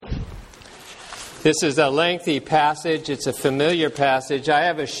This is a lengthy passage. It's a familiar passage. I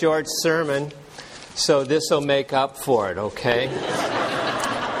have a short sermon, so this will make up for it, okay?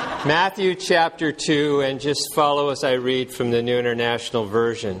 Matthew chapter 2, and just follow as I read from the New International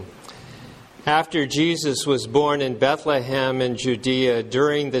Version. After Jesus was born in Bethlehem in Judea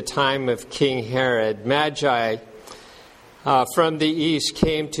during the time of King Herod, Magi from the east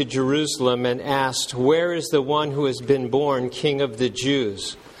came to Jerusalem and asked, "Where is the one who has been born King of the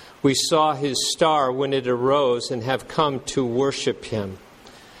Jews? We saw his star when it arose and have come to worship him."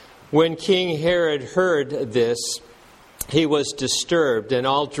 When King Herod heard this, he was disturbed, and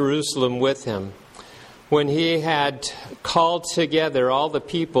all Jerusalem with him. When he had called together all the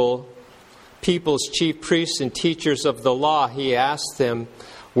people's chief priests and teachers of the law, he asked them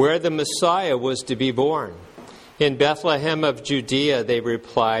where the Messiah was to be born. "In Bethlehem of Judea," they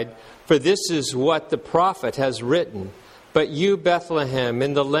replied, "for this is what the prophet has written. But you, Bethlehem,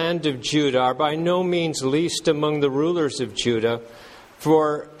 in the land of Judah, are by no means least among the rulers of Judah,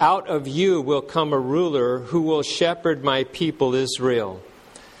 for out of you will come a ruler who will shepherd my people Israel."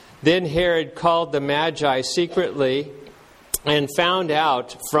 Then Herod called the Magi secretly and found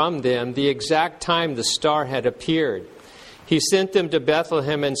out from them the exact time the star had appeared. He sent them to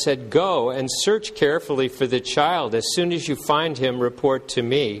Bethlehem and said, "Go and search carefully for the child. As soon as you find him, report to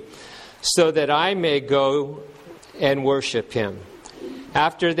me, so that I may go and worship him."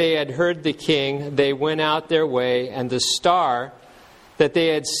 After they had heard the king, they went out their way, and the star that they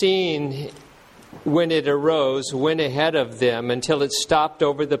had seen when it arose went ahead of them until it stopped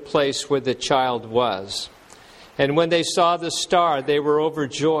over the place where the child was. And when they saw the star, they were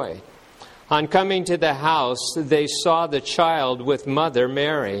overjoyed. On coming to the house, they saw the child with mother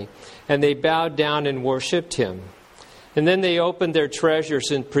Mary, and they bowed down and worshipped him. And then they opened their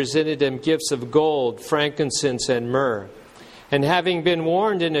treasures and presented him gifts of gold, frankincense, and myrrh. And having been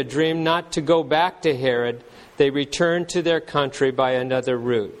warned in a dream not to go back to Herod, they returned to their country by another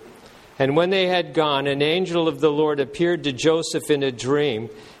route. And when they had gone, an angel of the Lord appeared to Joseph in a dream.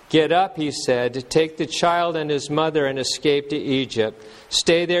 "Get up," he said, "take the child and his mother and escape to Egypt.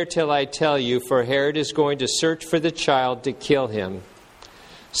 Stay there till I tell you, for Herod is going to search for the child to kill him."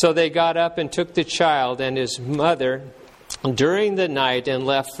 So they got up and took the child and his mother during the night and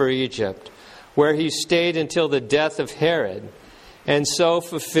left for Egypt, where he stayed until the death of Herod, and so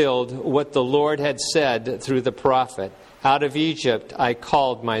fulfilled what the Lord had said through the prophet, "Out of Egypt I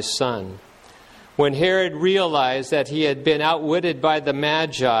called my son." When Herod realized that he had been outwitted by the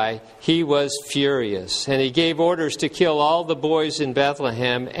Magi, he was furious, and he gave orders to kill all the boys in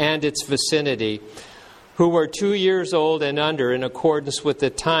Bethlehem and its vicinity who were 2 years old and under, in accordance with the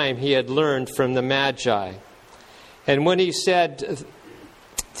time he had learned from the Magi. And when he said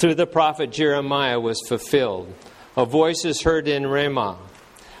through the prophet Jeremiah was fulfilled, "A voice is heard in Ramah,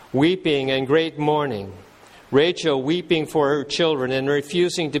 weeping and great mourning, Rachel weeping for her children and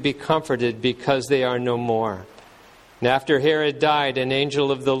refusing to be comforted because they are no more." And after Herod died, an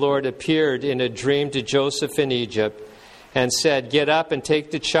angel of the Lord appeared in a dream to Joseph in Egypt and said, "Get up and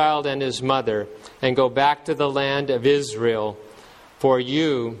take the child and his mother and go back to the land of Israel, for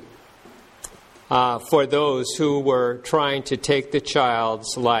those who were trying to take the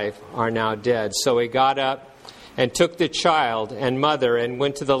child's life are now dead." So he got up and took the child and mother and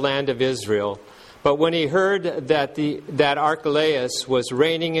went to the land of Israel. But when he heard that Archelaus was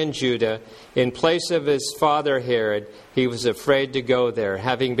reigning in Judah in place of his father Herod, he was afraid to go there.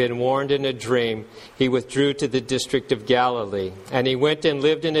 Having been warned in a dream, he withdrew to the district of Galilee. And he went and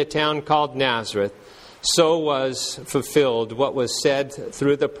lived in a town called Nazareth. So was fulfilled what was said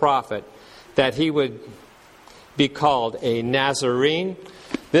through the prophet, that he would be called a Nazarene.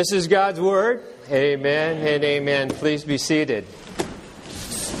 This is God's Word. Amen and amen. Please be seated.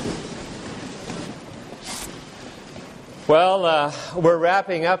 Well, we're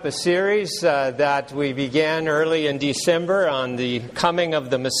wrapping up a series that we began early in December on the coming of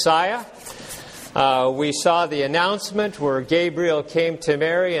the Messiah. We saw the announcement where Gabriel came to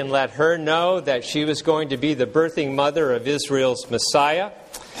Mary and let her know that she was going to be the birthing mother of Israel's Messiah.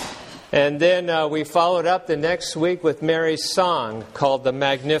 And then we followed up the next week with Mary's song called the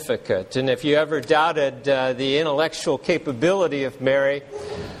Magnificat. And if you ever doubted the intellectual capability of Mary,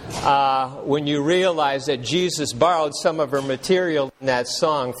 when you realize that Jesus borrowed some of her material in that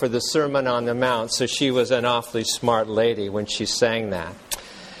song for the Sermon on the Mount, so she was an awfully smart lady when she sang that.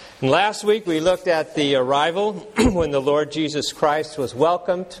 And last week we looked at the arrival when the Lord Jesus Christ was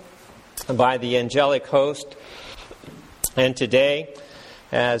welcomed by the angelic host. And today,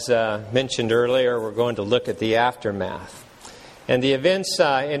 as mentioned earlier, we're going to look at the aftermath. And the events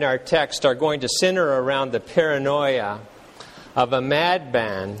in our text are going to center around the paranoia of a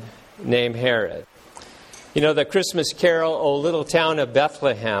madman named Herod. You know, the Christmas carol, O Little Town of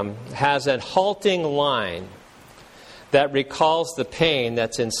Bethlehem, has a halting line that recalls the pain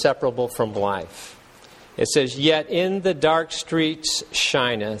that's inseparable from life. It says, "Yet in the dark streets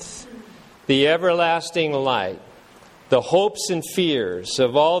shineth the everlasting light. The hopes and fears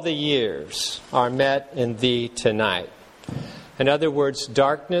of all the years are met in thee tonight." In other words,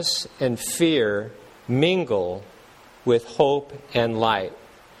 darkness and fear mingle with hope and light.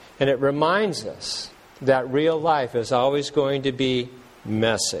 And it reminds us that real life is always going to be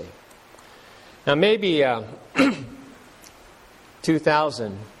messy. Now maybe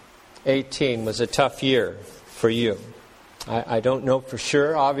 2018 was a tough year for you. I don't know for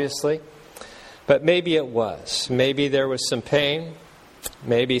sure, obviously. But maybe it was. Maybe there was some pain,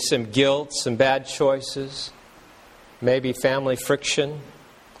 maybe some guilt, some bad choices, maybe family friction.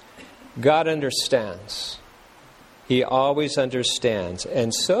 God understands. He always understands.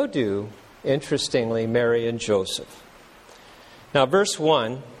 And so do, interestingly, Mary and Joseph. Now, verse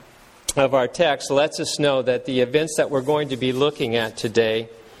 1 of our text lets us know that the events that we're going to be looking at today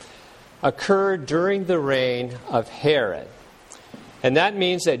occurred during the reign of Herod. And that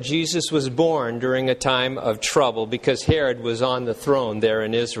means that Jesus was born during a time of trouble because Herod was on the throne there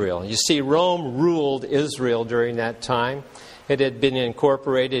in Israel. You see, Rome ruled Israel during that time. It had been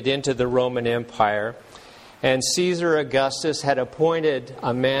incorporated into the Roman Empire. And Caesar Augustus had appointed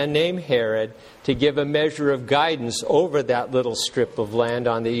a man named Herod to give a measure of guidance over that little strip of land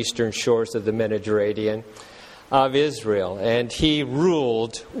on the eastern shores of the Mediterranean of Israel. And he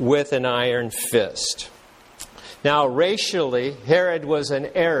ruled with an iron fist. Now, racially, Herod was an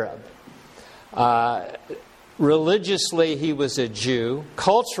Arab. Religiously, he was a Jew.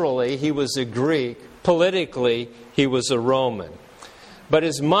 Culturally, he was a Greek. Politically, he was a Roman. But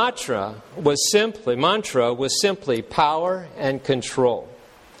his mantra was simply power and control.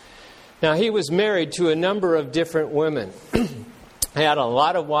 Now, he was married to a number of different women. He had a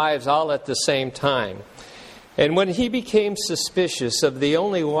lot of wives all at the same time. And when he became suspicious of the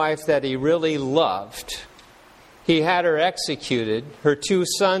only wife that he really loved, he had her executed, her 2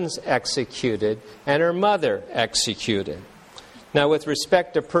 sons executed, and her mother executed. Now, with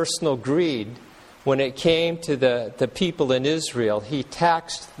respect to personal greed, when it came to the people in Israel, he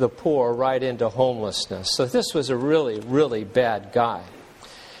taxed the poor right into homelessness. So this was a really, really bad guy.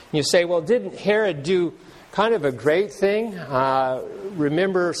 You say, well, didn't Herod do kind of a great thing?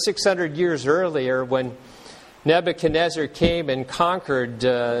 Remember 600 years earlier when Nebuchadnezzar came and conquered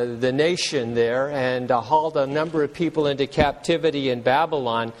the nation there and hauled a number of people into captivity in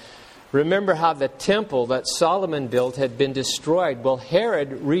Babylon. Remember how the temple that Solomon built had been destroyed. Well,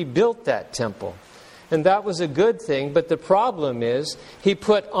 Herod rebuilt that temple. And that was a good thing, but the problem is he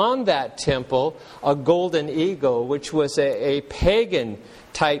put on that temple a golden eagle, which was a pagan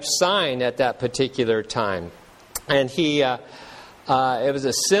type sign at that particular time. And it was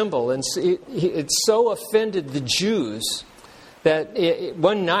a symbol, and it so offended the Jews that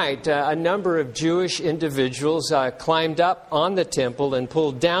one night a number of Jewish individuals climbed up on the temple and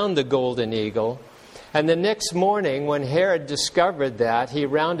pulled down the golden eagle. And the next morning, when Herod discovered that, he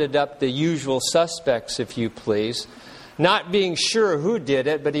rounded up the usual suspects, if you please, not being sure who did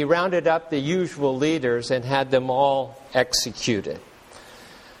it, but he rounded up the usual leaders and had them all executed.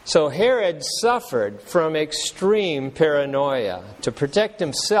 So Herod suffered from extreme paranoia. To protect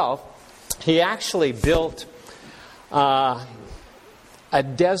himself, he actually built a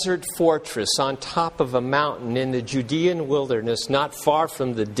desert fortress on top of a mountain in the Judean wilderness, not far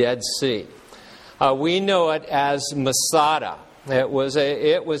from the Dead Sea. We know it as Masada. It was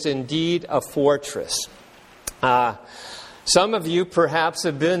indeed a fortress. Some of you perhaps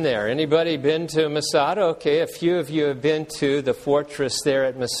have been there. Anybody been to Masada? Okay, a few of you have been to the fortress there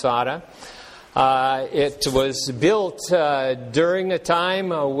at Masada. It was built during a time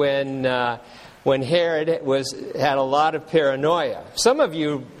when Herod had a lot of paranoia. Some of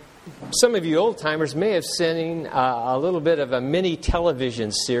you old timers may have seen a little bit of a mini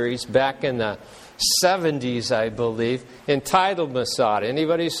television series back in the 70s, I believe, entitled Masada.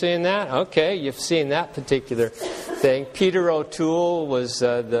 Anybody seen that? Okay, you've seen that particular thing. Peter O'Toole was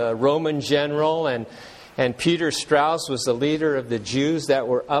the Roman general, and Peter Strauss was the leader of the Jews that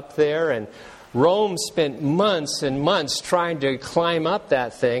were up there. And Rome spent months and months trying to climb up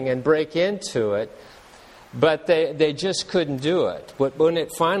that thing and break into it. But they just couldn't do it. But when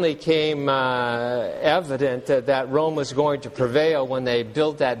it finally came evident that Rome was going to prevail when they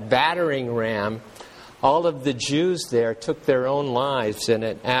built that battering ram, all of the Jews there took their own lives in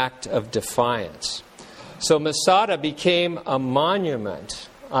an act of defiance. So Masada became a monument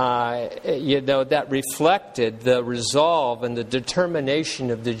that reflected the resolve and the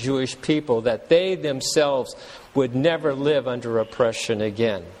determination of the Jewish people that they themselves would never live under oppression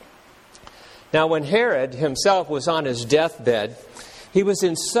again. Now, when Herod himself was on his deathbed, he was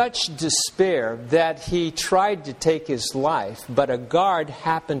in such despair that he tried to take his life, but a guard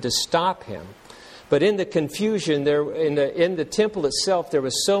happened to stop him. But in the confusion, in the temple itself, there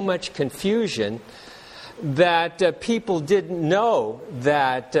was so much confusion that people didn't know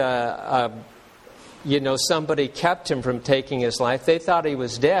that somebody kept him from taking his life. They thought he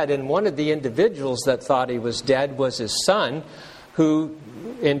was dead, and one of the individuals that thought he was dead was his son, who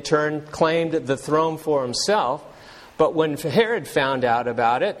in turn claimed the throne for himself. But when Herod found out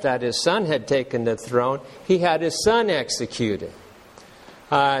about it, that his son had taken the throne, he had his son executed.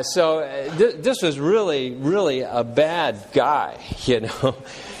 This was really, really a bad guy,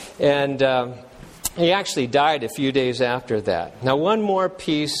 And he actually died a few days after that. Now, one more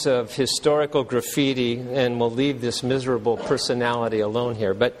piece of historical graffiti, and we'll leave this miserable personality alone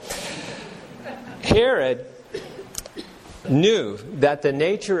here. But Herod knew that the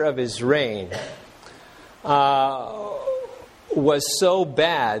nature of his reign was so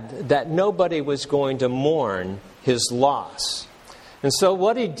bad that nobody was going to mourn his loss. And so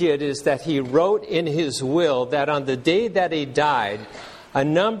what he did is that he wrote in his will that on the day that he died, a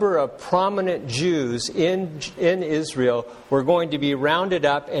number of prominent Jews in Israel were going to be rounded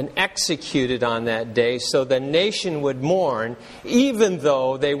up and executed on that day so the nation would mourn, even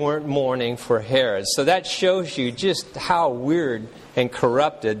though they weren't mourning for Herod. So that shows you just how weird and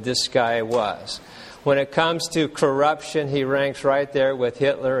corrupted this guy was. When it comes to corruption, he ranks right there with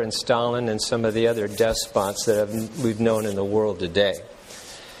Hitler and Stalin and some of the other despots that we've known in the world today.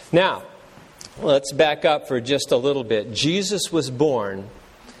 Now, let's back up for just a little bit. Jesus was born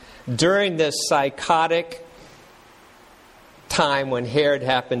during this psychotic time when Herod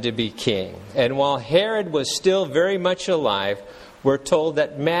happened to be king. And while Herod was still very much alive, we're told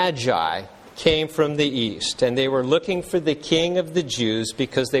that Magi came from the east. And they were looking for the king of the Jews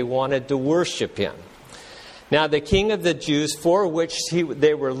because they wanted to worship him. Now, the king of the Jews for which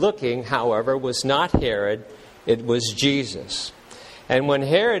they were looking, however, was not Herod. It was Jesus. And when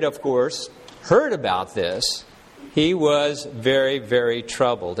Herod, of course, heard about this, he was very, very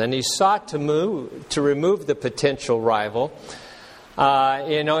troubled. And he sought to remove the potential rival,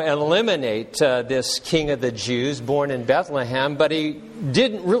 eliminate this king of the Jews born in Bethlehem. But he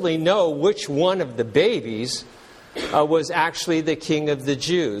didn't really know which one of the babies was actually the king of the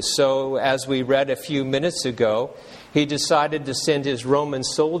Jews. So, as we read a few minutes ago, he decided to send his Roman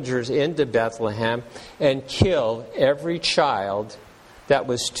soldiers into Bethlehem and kill every child that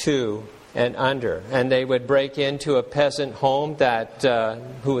was 2 and under. And they would break into a peasant home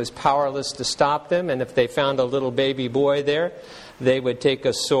who was powerless to stop them. And if they found a little baby boy there, they would take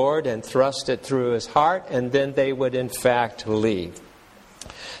a sword and thrust it through his heart, and then they would in fact leave.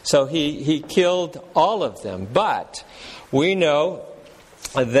 So he killed all of them. But we know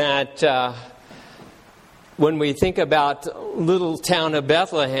that when we think about little town of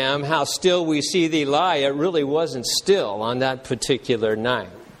Bethlehem, how still we see thee lie, it really wasn't still on that particular night.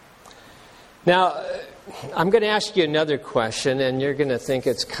 Now, I'm going to ask you another question, and you're going to think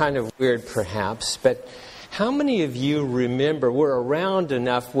it's kind of weird perhaps, but how many of you were around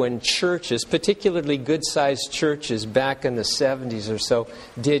enough when churches, particularly good-sized churches back in the 70s or so,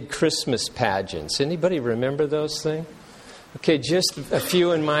 did Christmas pageants? Anybody remember those things? Okay, just a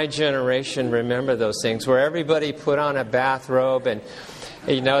few in my generation remember those things, where everybody put on a bathrobe and,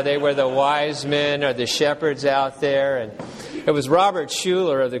 they were the wise men or the shepherds out there. And it was Robert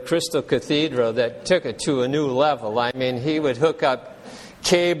Schuller of the Crystal Cathedral that took it to a new level. I mean, he would hook up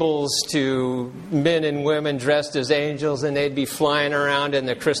cables to men and women dressed as angels, and they'd be flying around in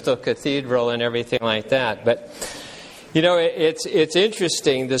the Crystal Cathedral and everything like that. But, it's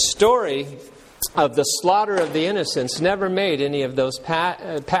interesting. The story of the slaughter of the innocents never made any of those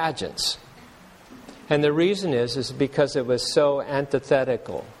pageants. And the reason is because it was so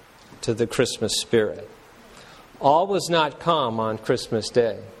antithetical to the Christmas spirit. All was not calm on Christmas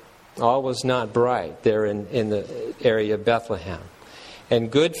Day. All was not bright there in the area of Bethlehem. And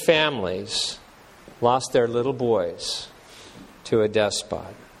good families lost their little boys to a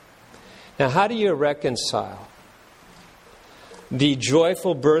despot. Now, how do you reconcile the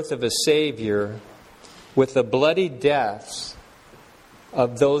joyful birth of a Savior with the bloody deaths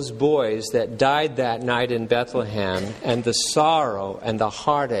of those boys that died that night in Bethlehem and the sorrow and the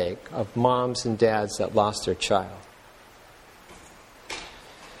heartache of moms and dads that lost their child?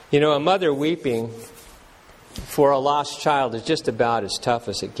 A mother weeping for a lost child is just about as tough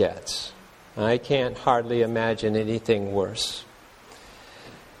as it gets. I can't hardly imagine anything worse.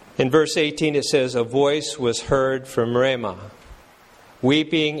 In verse 18 it says, "A voice was heard from Ramah,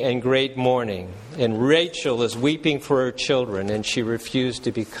 weeping and great mourning. And Rachel is weeping for her children, and she refused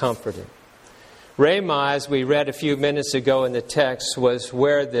to be comforted." Ramah, as we read a few minutes ago in the text, was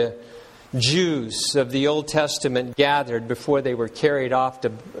where the Jews of the Old Testament gathered before they were carried off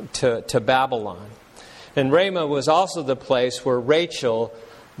to Babylon. And Ramah was also the place where Rachel,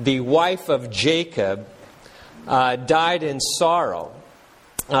 the wife of Jacob, died in sorrow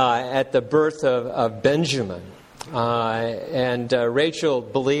at the birth of Benjamin. And Rachel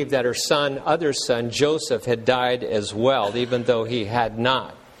believed that her other son, Joseph, had died as well, even though he had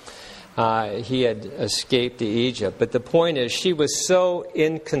not. He had escaped to Egypt. But the point is, she was so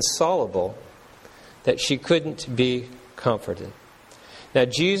inconsolable that she couldn't be comforted. Now,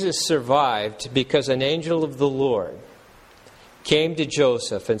 Jesus survived because an angel of the Lord came to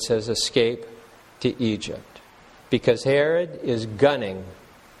Joseph and says, "Escape to Egypt, because Herod is gunning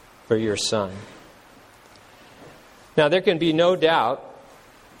for your son." Now, there can be no doubt,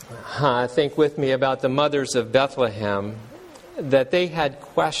 think with me about the mothers of Bethlehem, that they had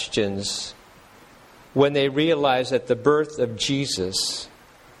questions when they realized that the birth of Jesus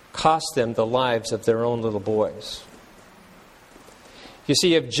cost them the lives of their own little boys. You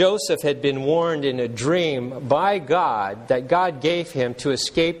see, if Joseph had been warned in a dream by God that God gave him to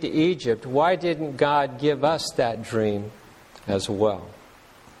escape to Egypt, why didn't God give us that dream as well?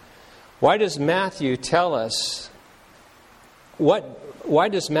 Why does Matthew tell us Why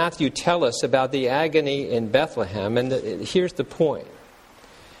does Matthew tell us about the agony in Bethlehem? And here's the point.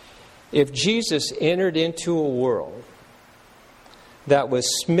 If Jesus entered into a world that was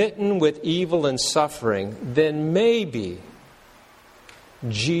smitten with evil and suffering, then maybe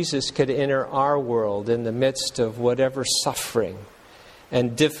Jesus could enter our world in the midst of whatever suffering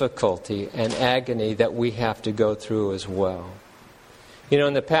and difficulty and agony that we have to go through as well. You know,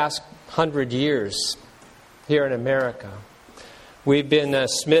 in the past 100 years here in America, we've been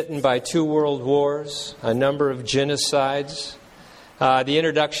smitten by 2 world wars, a number of genocides, the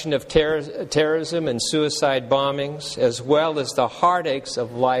introduction of terrorism and suicide bombings, as well as the heartaches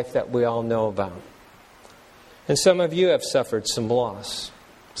of life that we all know about. And some of you have suffered some loss.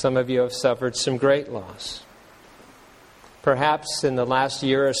 Some of you have suffered some great loss. Perhaps in the last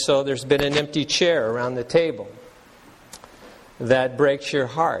year or so, there's been an empty chair around the table that breaks your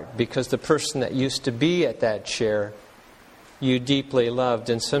heart because the person that used to be at that chair you deeply loved.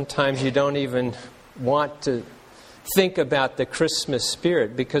 And sometimes you don't even want to think about the Christmas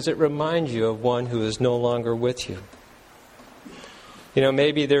spirit because it reminds you of one who is no longer with you. You know,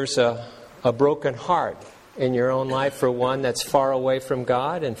 maybe there's a broken heart in your own life for one that's far away from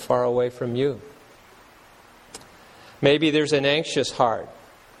God and far away from you. Maybe there's an anxious heart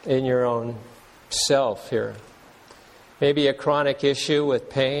in your own self here. Maybe a chronic issue with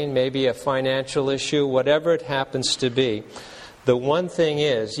pain, maybe a financial issue, whatever it happens to be. The one thing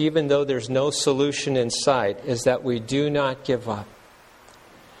is, even though there's no solution in sight, is that we do not give up.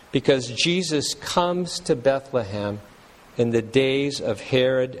 Because Jesus comes to Bethlehem in the days of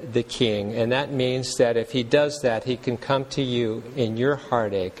Herod the king. And that means that if he does that, he can come to you in your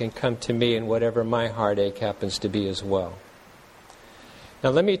heartache and come to me in whatever my heartache happens to be as well. Now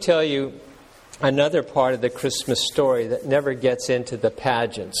let me tell you another part of the Christmas story that never gets into the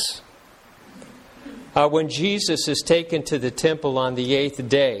pageants. When Jesus is taken to the temple on the 8th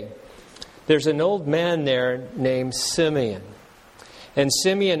day, there's an old man there named Simeon. And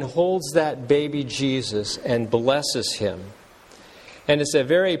Simeon holds that baby Jesus and blesses him. And it's a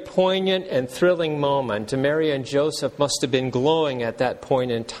very poignant and thrilling moment. Mary and Joseph must have been glowing at that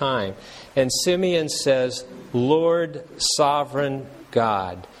point in time. And Simeon says, "Lord, sovereign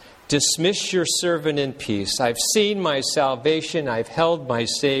God, dismiss your servant in peace. I've seen my salvation. I've held my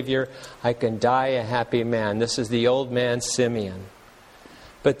Savior. I can die a happy man." This is the old man Simeon.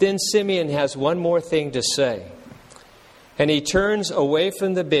 But then Simeon has one more thing to say. And he turns away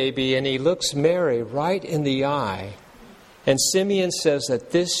from the baby and he looks Mary right in the eye. And Simeon says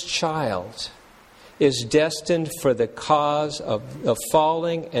that this child is destined for the cause of the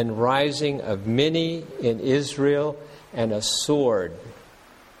falling and rising of many in Israel, and a sword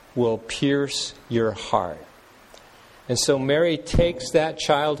will pierce your heart. And so Mary takes that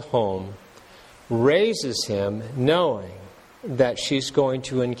child home, raises him, knowing that she's going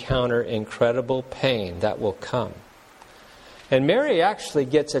to encounter incredible pain that will come. And Mary actually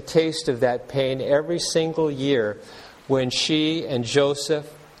gets a taste of that pain every single year when she and Joseph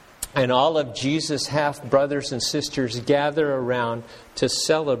and all of Jesus' half-brothers and sisters gather around to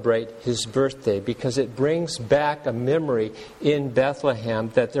celebrate his birthday, because it brings back a memory in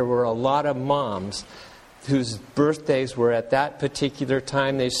Bethlehem that there were a lot of moms whose birthdays were at that particular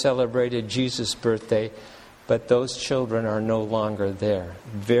time. They celebrated Jesus' birthday, but those children are no longer there.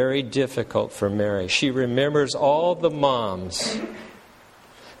 Very difficult for Mary. She remembers all the moms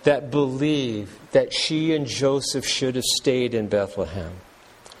that believe that she and Joseph should have stayed in Bethlehem.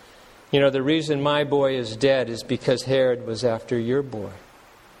 You know, the reason my boy is dead is because Herod was after your boy.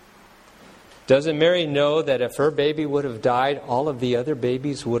 Doesn't Mary know that if her baby would have died, all of the other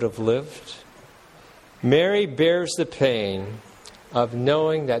babies would have lived? Mary bears the pain of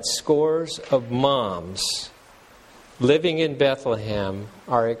knowing that scores of moms living in Bethlehem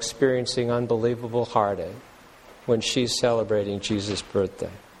are experiencing unbelievable heartache when she's celebrating Jesus' birthday.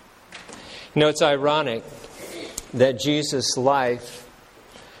 You know, it's ironic that Jesus' life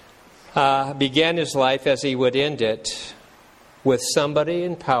began his life as he would end it, with somebody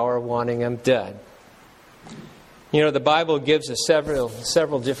in power wanting him dead. You know, the Bible gives us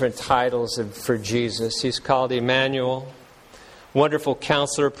several different titles for Jesus. He's called Emmanuel, Wonderful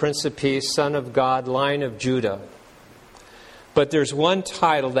Counselor, Prince of Peace, Son of God, Lion of Judah. But there's one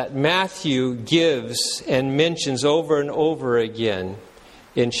title that Matthew gives and mentions over and over again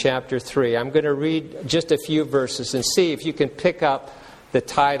in chapter 3. I'm going to read just a few verses and see if you can pick up the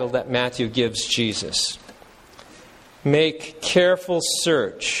title that Matthew gives Jesus. Make careful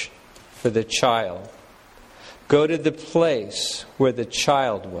search for the child. Go to the place where the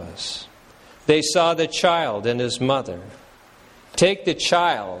child was. They saw the child and his mother. Take the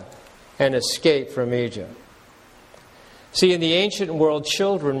child and escape from Egypt. See, in the ancient world,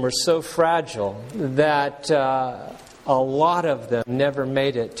 children were so fragile that a lot of them never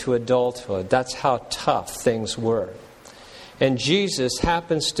made it to adulthood. That's how tough things were. And Jesus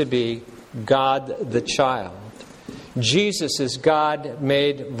happens to be God the child. Jesus is God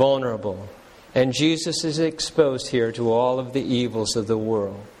made vulnerable. And Jesus is exposed here to all of the evils of the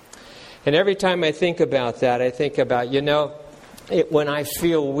world. And every time I think about that, I think about, when I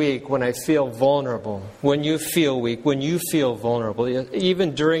feel weak, when I feel vulnerable, when you feel weak, when you feel vulnerable,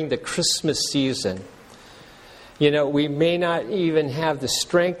 even during the Christmas season, we may not even have the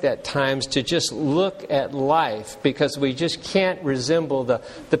strength at times to just look at life because we just can't resemble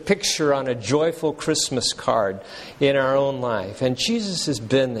the picture on a joyful Christmas card in our own life. And Jesus has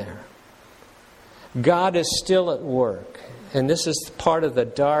been there. God is still at work. And this is part of the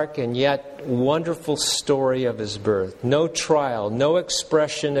dark and yet wonderful story of his birth. No trial, no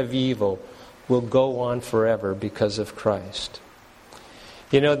expression of evil will go on forever because of Christ.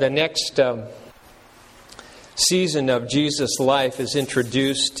 The next season of Jesus' life is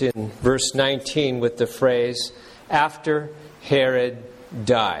introduced in verse 19 with the phrase, after Herod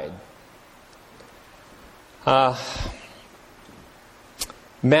died.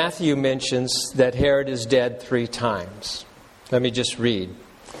 Matthew mentions that Herod is dead 3 times. Let me just read.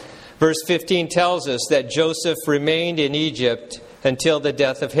 Verse 15 tells us that Joseph remained in Egypt until the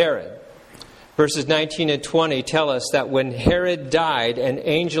death of Herod. Verses 19 and 20 tell us that when Herod died, an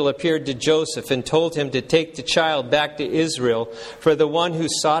angel appeared to Joseph and told him to take the child back to Israel, for the one who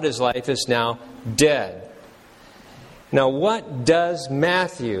sought his life is now dead. Now, what does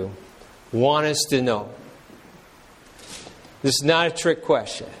Matthew want us to know? This is not a trick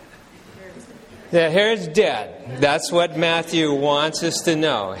question. Yeah, Herod's dead. That's what Matthew wants us to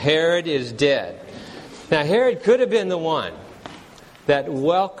know. Herod is dead. Now, Herod could have been the one that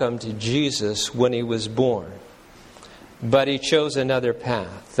welcomed Jesus when he was born. But he chose another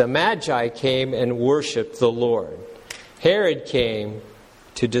path. The Magi came and worshipped the Lord. Herod came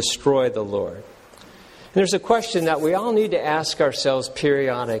to destroy the Lord. And there's a question that we all need to ask ourselves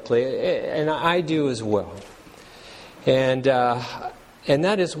periodically, and I do as well. And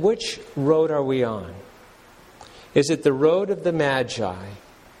that is, which road are we on? Is it the road of the Magi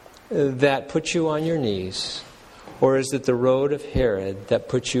that puts you on your knees? Or is it the road of Herod that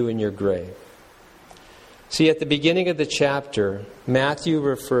puts you in your grave? See, at the beginning of the chapter, Matthew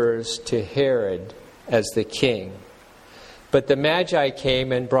refers to Herod as the king. But the Magi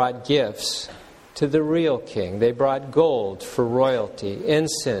came and brought gifts to the real king. They brought gold for royalty,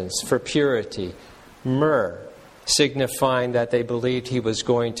 incense for purity, myrrh, signifying that they believed he was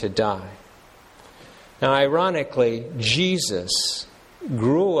going to die. Now, ironically, Jesus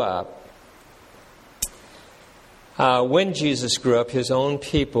grew up. When Jesus grew up, his own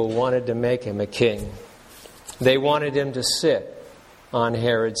people wanted to make him a king. They wanted him to sit on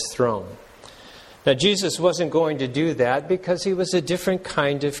Herod's throne. Now, Jesus wasn't going to do that because he was a different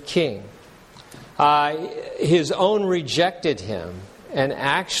kind of king. His own rejected him and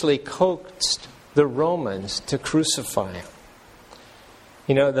actually coaxed the Romans to crucify him.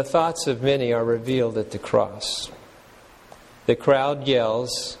 The thoughts of many are revealed at the cross. The crowd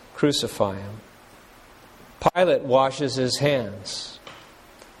yells, "Crucify him." Pilate washes his hands.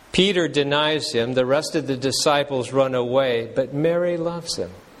 Peter denies him. The rest of the disciples run away, but Mary loves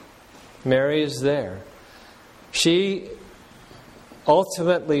him. Mary is there. She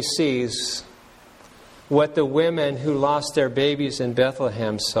ultimately sees what the women who lost their babies in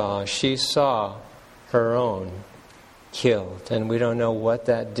Bethlehem saw. She saw her own killed. And we don't know what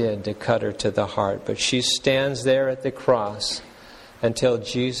that did to cut her to the heart. But she stands there at the cross until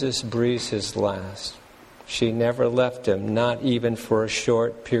Jesus breathes his last. She never left him, not even for a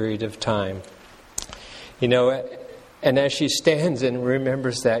short period of time. You know, and as she stands and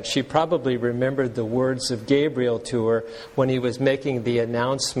remembers that, she probably remembered the words of Gabriel to her when he was making the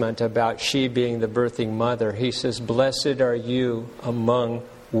announcement about she being the birthing mother. He says, "Blessed are you among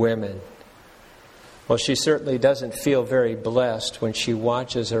women." Well, she certainly doesn't feel very blessed when she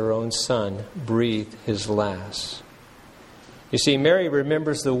watches her own son breathe his last. You see, Mary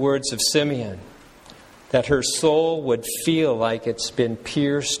remembers the words of Simeon, that her soul would feel like it's been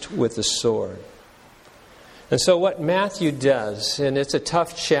pierced with a sword. And so what Matthew does, and it's a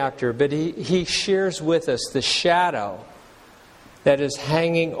tough chapter, but he shares with us the shadow that is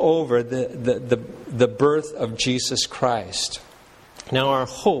hanging over the birth of Jesus Christ. Now our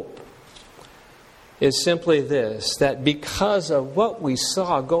hope is simply this, that because of what we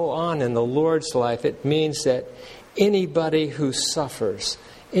saw go on in the Lord's life, it means that anybody who suffers,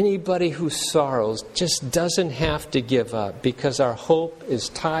 anybody who sorrows, just doesn't have to give up, because our hope is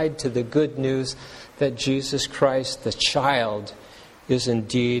tied to the good news that Jesus Christ, the child, is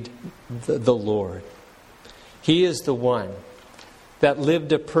indeed the Lord. He is the one that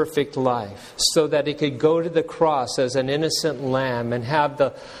lived a perfect life so that he could go to the cross as an innocent lamb and have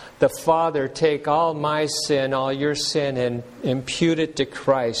the Father take all my sin, all your sin, and impute it to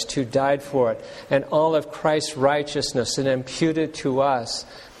Christ who died for it, and all of Christ's righteousness and impute it to us.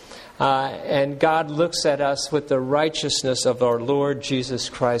 And God looks at us with the righteousness of our Lord Jesus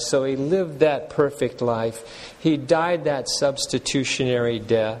Christ. So he lived that perfect life. He died that substitutionary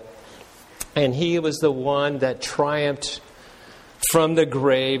death. And he was the one that triumphed from the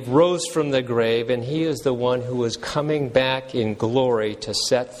grave, rose from the grave, and he is the one who is coming back in glory to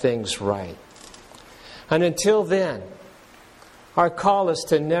set things right. And until then, our call is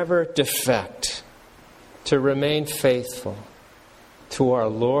to never defect, to remain faithful to our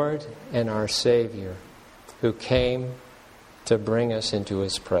Lord and our Savior, who came to bring us into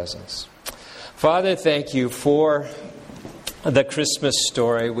his presence. Father, thank you for the Christmas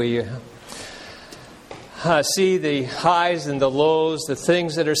story. We see the highs and the lows, the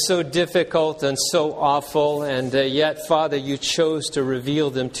things that are so difficult and so awful, and yet, Father, you chose to reveal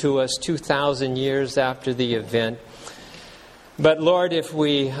them to us 2,000 years after the event. But Lord, if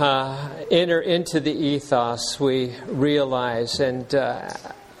we enter into the ethos, we realize, and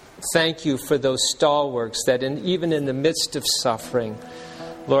thank you for those stalwarts that even in the midst of suffering,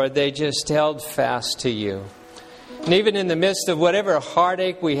 Lord, they just held fast to you. And even in the midst of whatever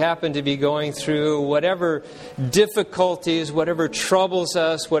heartache we happen to be going through, whatever difficulties, whatever troubles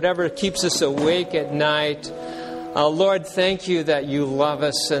us, whatever keeps us awake at night, Lord, thank you that you love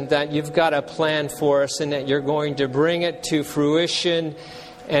us and that you've got a plan for us and that you're going to bring it to fruition,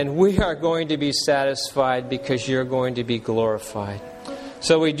 and we are going to be satisfied because you're going to be glorified.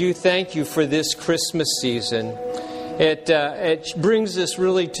 So we do thank you for this Christmas season. It brings us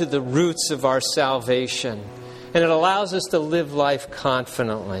really to the roots of our salvation, and it allows us to live life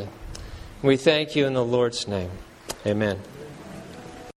confidently. We thank you in the Lord's name. Amen.